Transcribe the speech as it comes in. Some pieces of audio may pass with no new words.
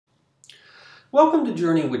Welcome to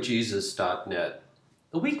JourneyWithJesus.net,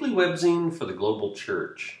 a weekly webzine for the global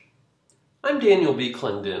church. I'm Daniel B.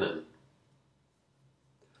 Clendenin.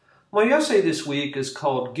 My essay this week is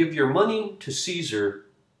called Give Your Money to Caesar,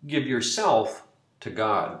 Give Yourself to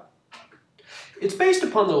God. It's based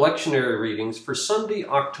upon the lectionary readings for Sunday,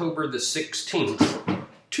 October the 16th,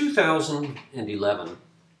 2011.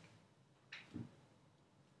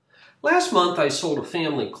 Last month I sold a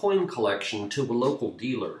family coin collection to a local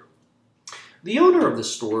dealer. The owner of the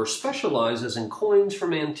store specializes in coins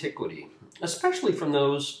from antiquity, especially from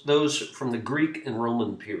those from the Greek and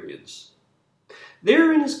Roman periods.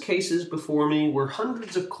 There in his cases before me were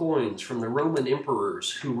hundreds of coins from the Roman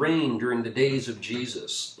emperors who reigned during the days of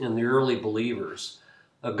Jesus and the early believers: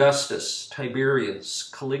 Augustus,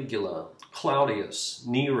 Tiberius, Caligula, Claudius,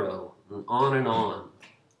 Nero, and on and on.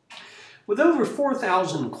 With over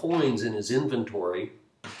 4,000 coins in his inventory,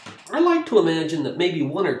 I like to imagine that maybe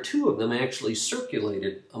one or two of them actually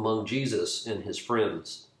circulated among Jesus and his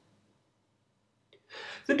friends.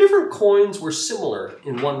 The different coins were similar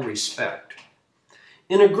in one respect.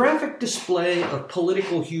 In a graphic display of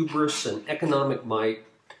political hubris and economic might,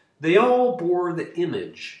 they all bore the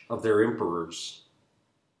image of their emperors.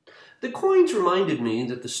 The coins reminded me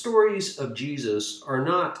that the stories of Jesus are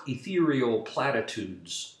not ethereal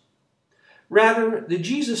platitudes. Rather, the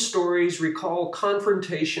Jesus stories recall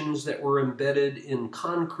confrontations that were embedded in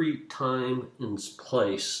concrete time and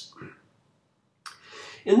place.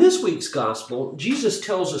 In this week's gospel, Jesus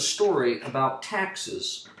tells a story about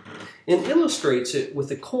taxes and illustrates it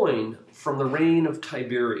with a coin from the reign of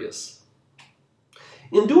Tiberius.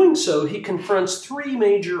 In doing so, he confronts three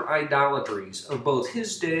major idolatries of both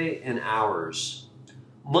his day and ours: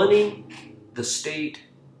 money, the state,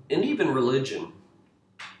 and even religion.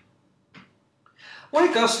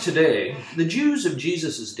 Like us today, the Jews of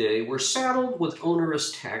Jesus' day were saddled with onerous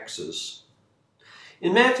taxes.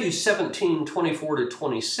 In Matthew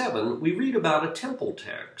 17:24-27, we read about a temple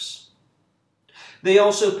tax. They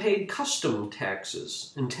also paid custom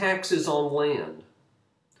taxes and taxes on land.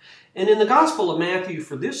 And in the Gospel of Matthew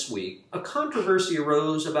for this week, a controversy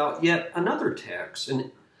arose about yet another tax,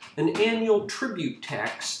 an annual tribute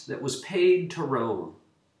tax that was paid to Rome.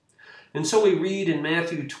 And so we read in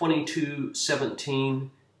Matthew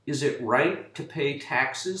 22:17, is it right to pay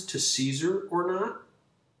taxes to Caesar or not?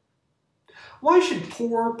 Why should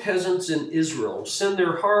poor peasants in Israel send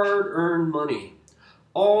their hard-earned money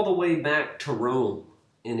all the way back to Rome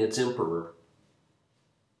and its emperor?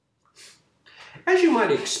 As you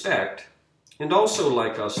might expect, and also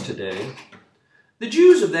like us today, the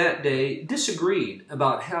Jews of that day disagreed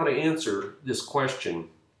about how to answer this question.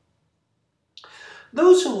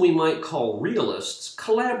 Those whom we might call realists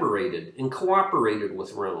collaborated and cooperated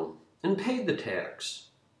with Rome and paid the tax.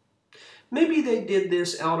 Maybe they did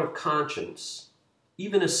this out of conscience,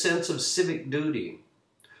 even a sense of civic duty,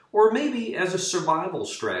 or maybe as a survival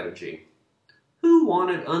strategy. Who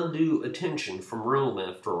wanted undue attention from Rome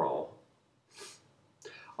after all?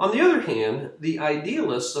 On the other hand, the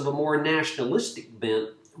idealists of a more nationalistic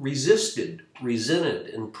bent resisted, resented,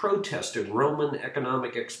 and protested Roman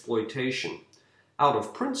economic exploitation out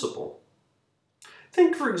of principle.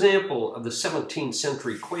 Think, for example, of the 17th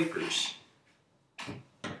century Quakers.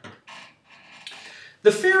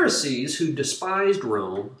 The Pharisees, who despised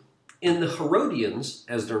Rome, and the Herodians,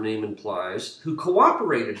 as their name implies, who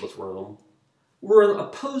cooperated with Rome, were an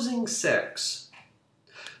opposing sects.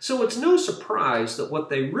 So it's no surprise that what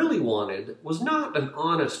they really wanted was not an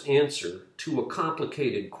honest answer to a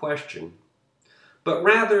complicated question, but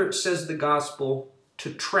rather, says the gospel,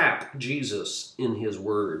 to trap Jesus in his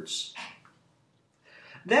words.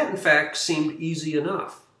 That, in fact, seemed easy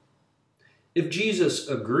enough. If Jesus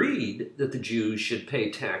agreed that the Jews should pay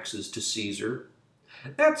taxes to Caesar,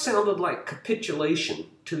 that sounded like capitulation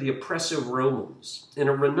to the oppressive Romans and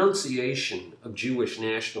a renunciation of Jewish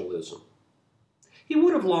nationalism. He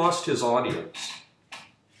would have lost his audience.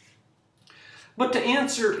 But to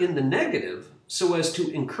answer in the negative, so as to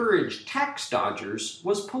encourage tax dodgers,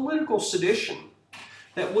 was political sedition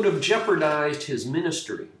that would have jeopardized his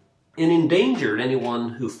ministry and endangered anyone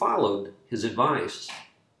who followed his advice.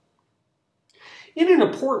 In an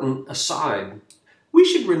important aside, we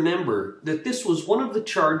should remember that this was one of the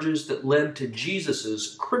charges that led to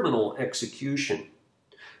Jesus' criminal execution.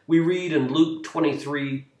 We read in Luke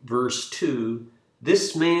 23, verse 2,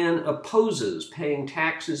 this man opposes paying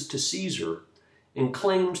taxes to Caesar and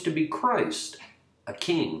claims to be Christ, a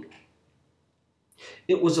king.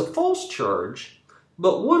 It was a false charge,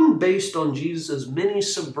 but one based on Jesus' many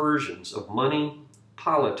subversions of money,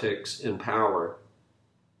 politics, and power.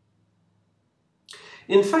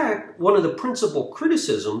 In fact, one of the principal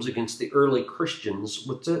criticisms against the early Christians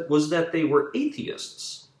was that they were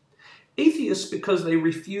atheists. Atheists because they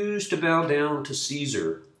refused to bow down to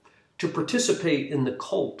Caesar, to participate in the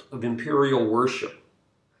cult of imperial worship,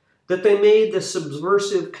 that they made the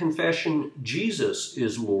subversive confession, Jesus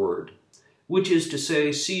is Lord, which is to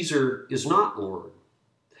say, Caesar is not Lord.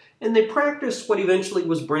 And they practiced what eventually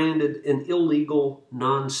was branded an illegal,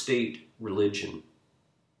 non-state religion.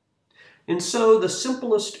 And so the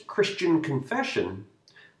simplest Christian confession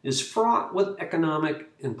is fraught with economic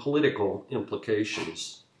and political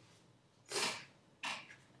implications.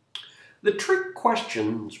 The trick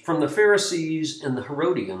questions from the Pharisees and the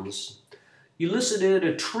Herodians elicited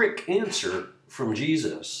a trick answer from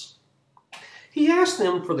Jesus. He asked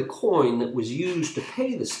them for the coin that was used to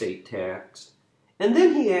pay the state tax, and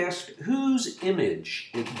then he asked whose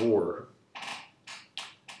image it bore.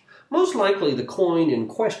 Most likely the coin in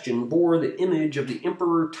question bore the image of the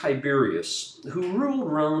Emperor Tiberius, who ruled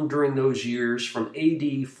Rome during those years from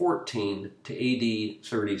AD 14 to AD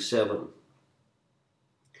 37.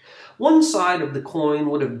 One side of the coin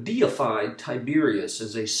would have deified Tiberius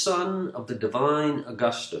as a son of the divine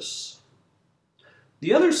Augustus.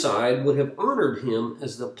 The other side would have honored him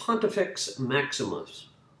as the Pontifex Maximus,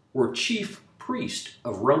 or chief priest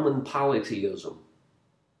of Roman polytheism.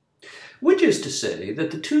 Which is to say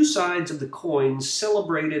that the two sides of the coin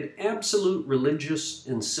celebrated absolute religious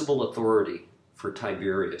and civil authority for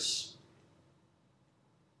Tiberius.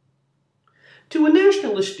 To a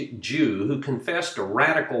nationalistic Jew who confessed a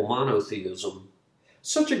radical monotheism,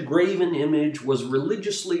 such a graven image was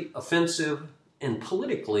religiously offensive and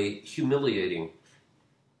politically humiliating.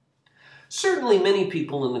 Certainly many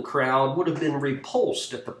people in the crowd would have been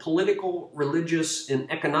repulsed at the political, religious, and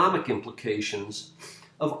economic implications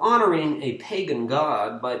of honoring a pagan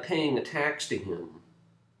god by paying a tax to him.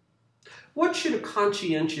 What should a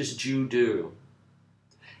conscientious Jew do?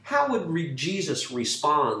 How would Jesus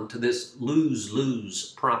respond to this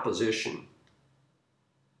lose-lose proposition?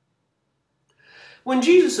 When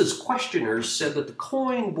Jesus' questioners said that the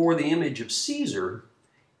coin bore the image of Caesar,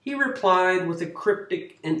 he replied with a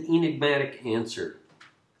cryptic and enigmatic answer.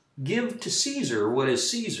 Give to Caesar what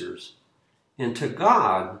is Caesar's, and to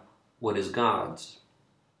God what is God's.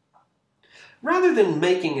 Rather than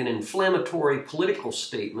making an inflammatory political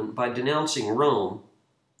statement by denouncing Rome,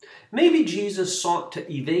 maybe Jesus sought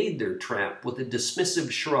to evade their trap with a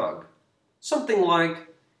dismissive shrug. Something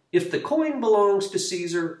like, if the coin belongs to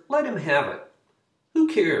Caesar, let him have it. Who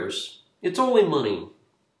cares? It's only money.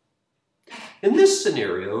 In this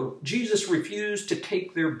scenario, Jesus refused to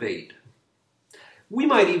take their bait. We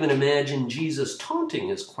might even imagine Jesus taunting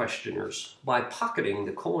his questioners by pocketing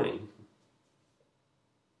the coin.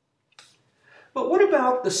 But what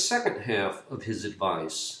about the second half of his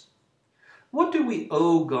advice? What do we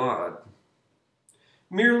owe God?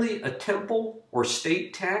 Merely a temple or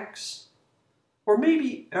state tax? Or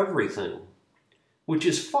maybe everything, which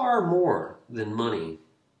is far more than money?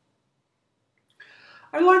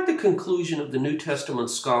 I like the conclusion of the New Testament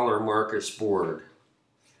scholar Marcus Borg.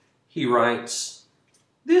 He writes,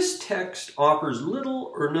 "This text offers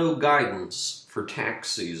little or no guidance for tax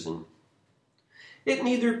season. It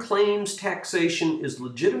neither claims taxation is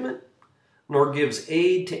legitimate, nor gives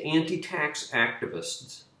aid to anti-tax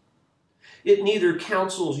activists. It neither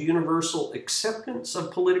counsels universal acceptance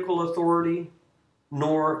of political authority,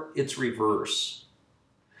 nor its reverse.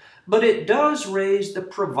 But it does raise the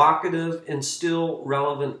provocative and still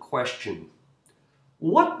relevant question,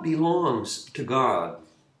 what belongs to God?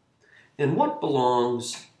 And what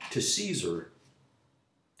belongs to Caesar?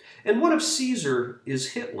 And what if Caesar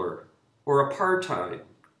is Hitler, or apartheid,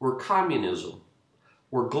 or communism,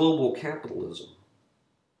 or global capitalism?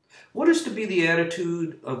 What is to be the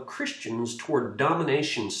attitude of Christians toward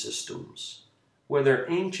domination systems, whether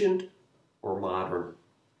ancient or modern?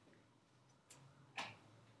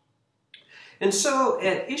 And so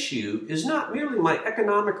at issue is not merely my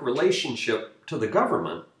economic relationship to the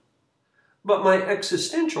government, but my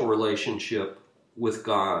existential relationship with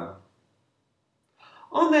God.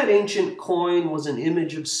 On that ancient coin was an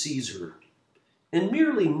image of Caesar, and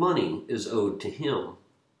merely money is owed to him.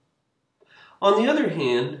 On the other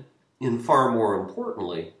hand, and far more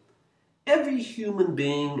importantly, every human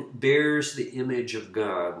being bears the image of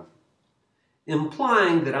God,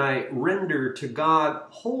 implying that I render to God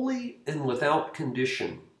wholly and without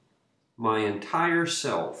condition my entire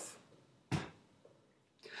self.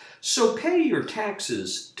 So pay your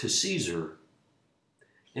taxes to Caesar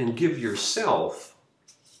and give yourself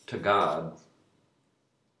to God."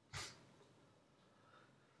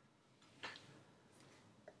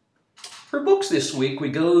 For books this week, we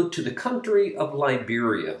go to the country of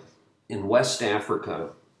Liberia in West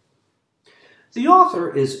Africa. The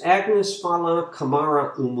author is Agnes Fala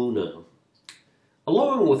Kamara Umuna,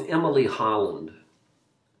 along with Emily Holland.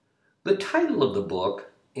 The title of the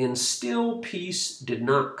book, And Still Peace Did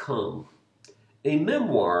Not Come, a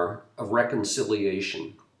memoir of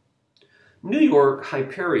reconciliation. New York,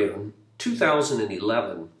 Hyperion,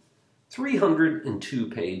 2011, 302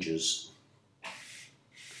 pages.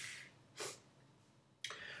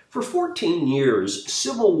 For 14 years,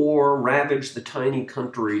 civil war ravaged the tiny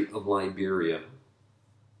country of Liberia.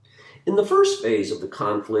 In the first phase of the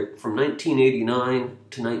conflict, from 1989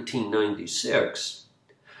 to 1996,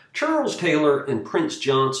 Charles Taylor and Prince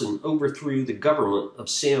Johnson overthrew the government of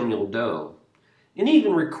Samuel Doe, and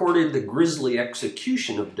even recorded the grisly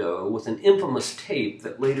execution of Doe with an infamous tape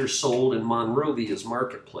that later sold in Monrovia's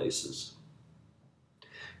marketplaces.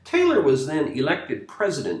 Taylor was then elected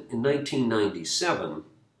president in 1997,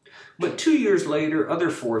 but 2 years later, other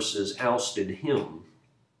forces ousted him.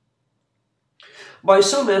 By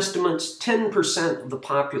some estimates, 10% of the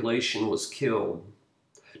population was killed.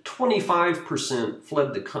 25%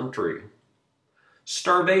 fled the country.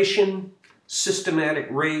 Starvation, systematic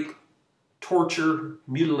rape, torture,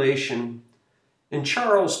 mutilation, and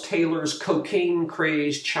Charles Taylor's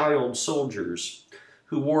cocaine-crazed child soldiers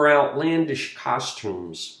who wore outlandish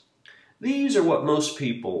costumes. These are what most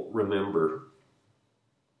people remember.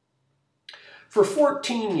 For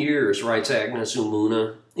 14 years, writes Agnes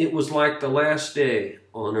Umuna, it was like the last day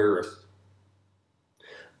on earth.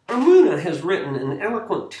 Umuna has written an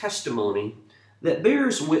eloquent testimony that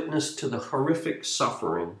bears witness to the horrific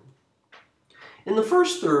suffering. In the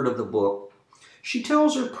first third of the book, she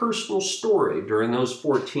tells her personal story during those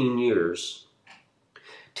 14 years.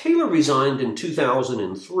 Taylor resigned in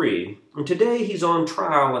 2003, and today he's on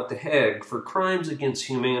trial at The Hague for crimes against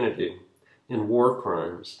humanity and war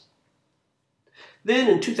crimes. Then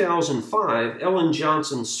in 2005, Ellen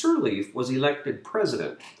Johnson Sirleaf was elected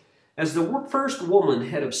president as the first woman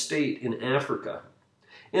head of state in Africa,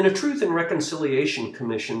 and a Truth and Reconciliation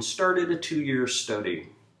Commission started a 2-year study.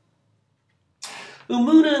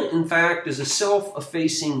 Umuna, in fact, is a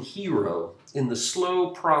self-effacing hero in the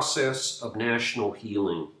slow process of national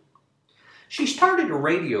healing. She started a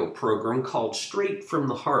radio program called Straight from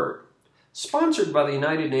the Heart, sponsored by the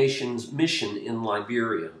United Nations mission in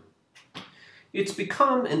Liberia. It's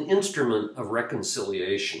become an instrument of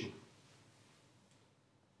reconciliation.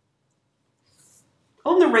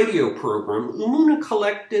 On the radio program, Umuna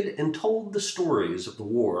collected and told the stories of the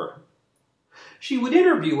war. She would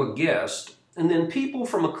interview a guest, and then people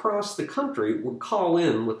from across the country would call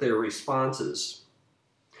in with their responses.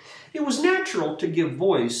 It was natural to give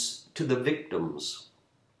voice to the victims.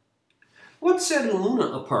 What set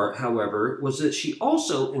Umuna apart, however, was that she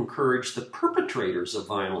also encouraged the perpetrators of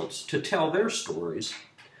violence to tell their stories,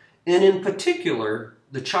 and in particular,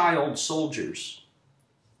 the child soldiers.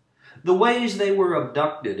 The ways they were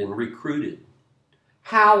abducted and recruited,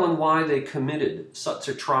 how and why they committed such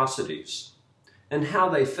atrocities, and how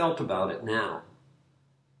they felt about it now.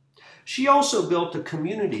 She also built a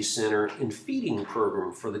community center and feeding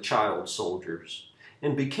program for the child soldiers,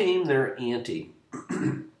 and became their auntie.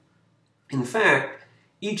 In fact,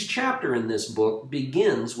 each chapter in this book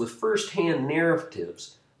begins with first-hand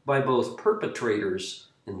narratives by both perpetrators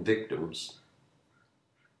and victims.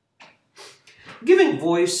 Giving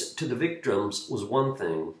voice to the victims was one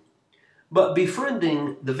thing, but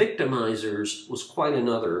befriending the victimizers was quite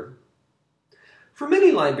another. For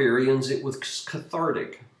many Liberians, it was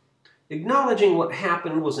cathartic. Acknowledging what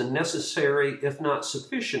happened was a necessary, if not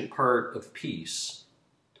sufficient, part of peace.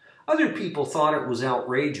 Other people thought it was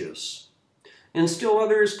outrageous, and still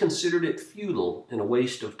others considered it futile and a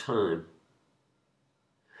waste of time.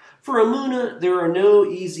 For Umuna, there are no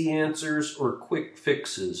easy answers or quick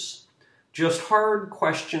fixes, just hard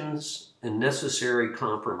questions and necessary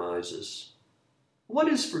compromises. What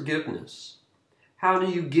is forgiveness? How do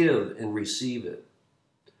you give and receive it?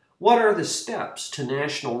 What are the steps to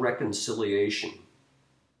national reconciliation?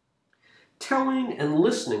 Telling and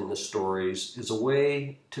listening the stories is a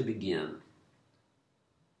way to begin.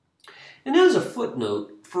 And as a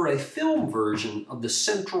footnote, for a film version of the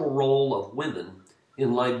central role of women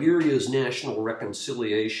in Liberia's national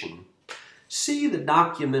reconciliation, see the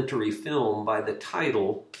documentary film by the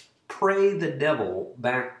title, Pray the Devil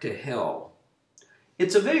Back to Hell.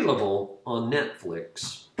 It's available on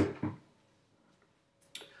Netflix.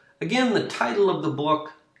 Again, the title of the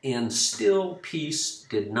book, And Still Peace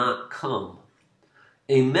Did Not Come,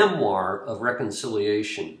 a memoir of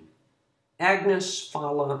reconciliation. Agnes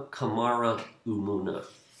Fala Kamara Umuna.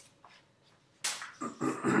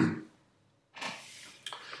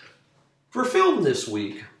 For film this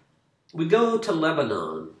week, we go to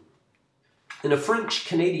Lebanon in a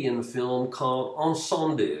French-Canadian film called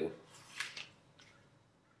Ensemble.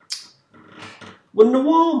 When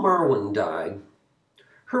Nawal Marwan died,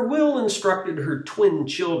 her will instructed her twin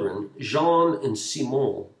children, Jean and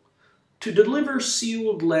Simon, to deliver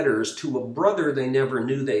sealed letters to a brother they never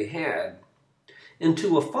knew they had, and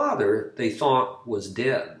to a father they thought was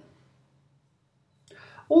dead.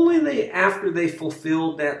 Only after they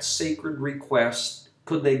fulfilled that sacred request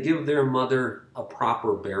could they give their mother a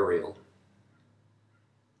proper burial.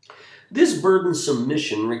 This burdensome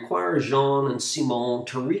mission requires Jean and Simon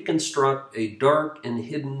to reconstruct a dark and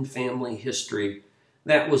hidden family history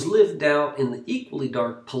that was lived out in the equally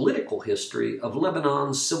dark political history of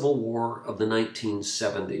Lebanon's civil war of the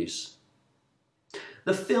 1970s.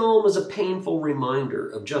 The film is a painful reminder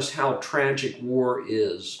of just how tragic war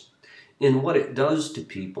is and what it does to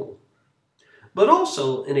people, but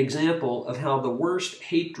also an example of how the worst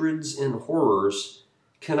hatreds and horrors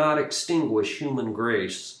cannot extinguish human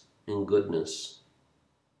grace and goodness.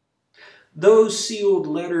 Those sealed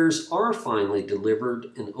letters are finally delivered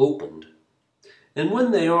and opened, and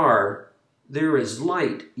when they are, there is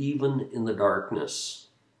light even in the darkness.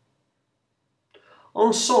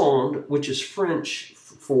 Ensemble, which is French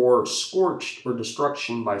for scorched or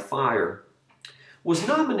destruction by fire, was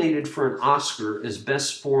nominated for an Oscar as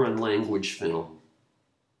Best Foreign Language Film.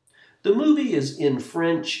 The movie is in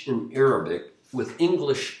French and Arabic with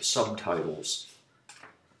English subtitles.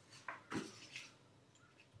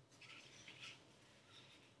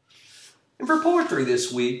 And for poetry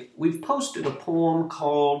this week, we've posted a poem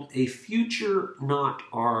called A Future Not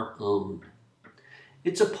Our Own.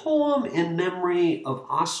 It's a poem in memory of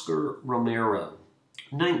Oscar Romero,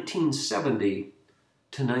 1970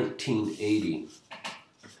 to 1980.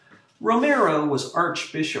 Romero was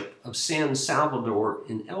Archbishop of San Salvador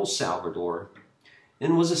in El Salvador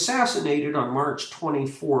and was assassinated on March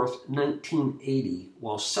 24, 1980,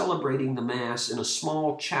 while celebrating the Mass in a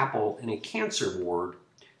small chapel in a cancer ward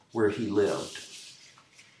where he lived.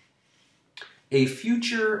 A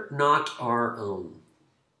Future Not Our Own.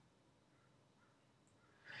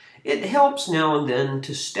 It helps now and then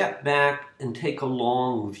to step back and take a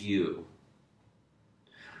long view.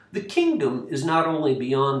 The kingdom is not only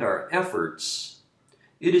beyond our efforts,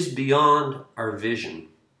 it is beyond our vision.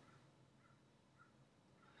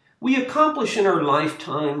 We accomplish in our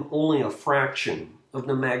lifetime only a fraction of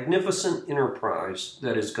the magnificent enterprise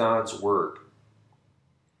that is God's work.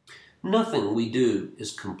 Nothing we do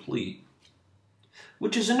is complete,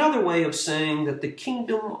 which is another way of saying that the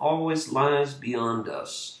kingdom always lies beyond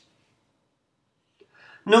us.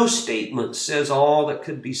 No statement says all that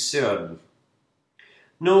could be said.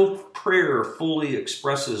 No prayer fully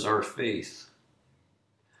expresses our faith.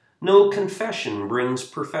 No confession brings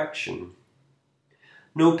perfection.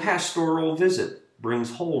 No pastoral visit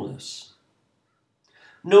brings wholeness.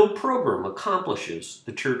 No program accomplishes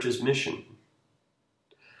the church's mission.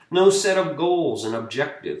 No set of goals and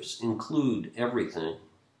objectives include everything.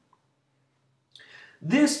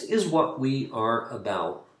 This is what we are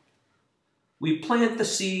about. We plant the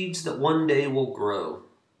seeds that one day will grow.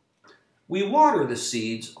 We water the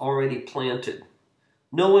seeds already planted,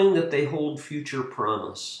 knowing that they hold future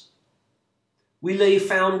promise. We lay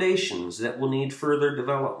foundations that will need further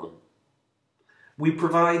development. We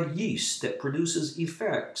provide yeast that produces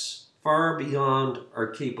effects far beyond our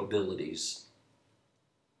capabilities.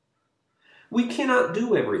 We cannot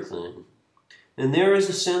do everything, and there is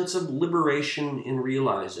a sense of liberation in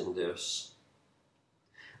realizing this.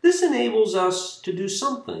 This enables us to do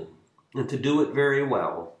something, and to do it very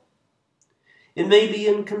well. It may be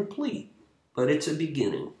incomplete, but it's a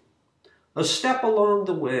beginning, a step along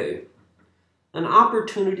the way, an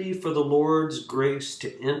opportunity for the Lord's grace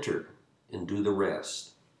to enter and do the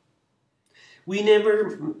rest. We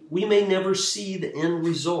may never see the end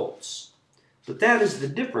results, but that is the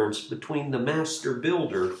difference between the master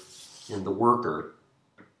builder and the worker.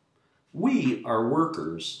 We are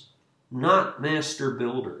workers, not master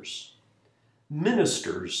builders,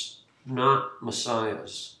 ministers, not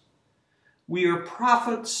messiahs. We are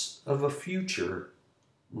prophets of a future,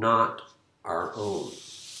 not our own.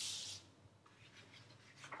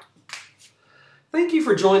 Thank you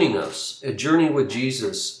for joining us at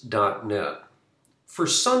JourneyWithJesus.net for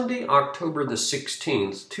Sunday, October the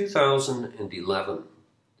 16th, 2011.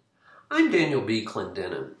 I'm Daniel B.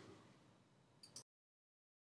 Clendenin.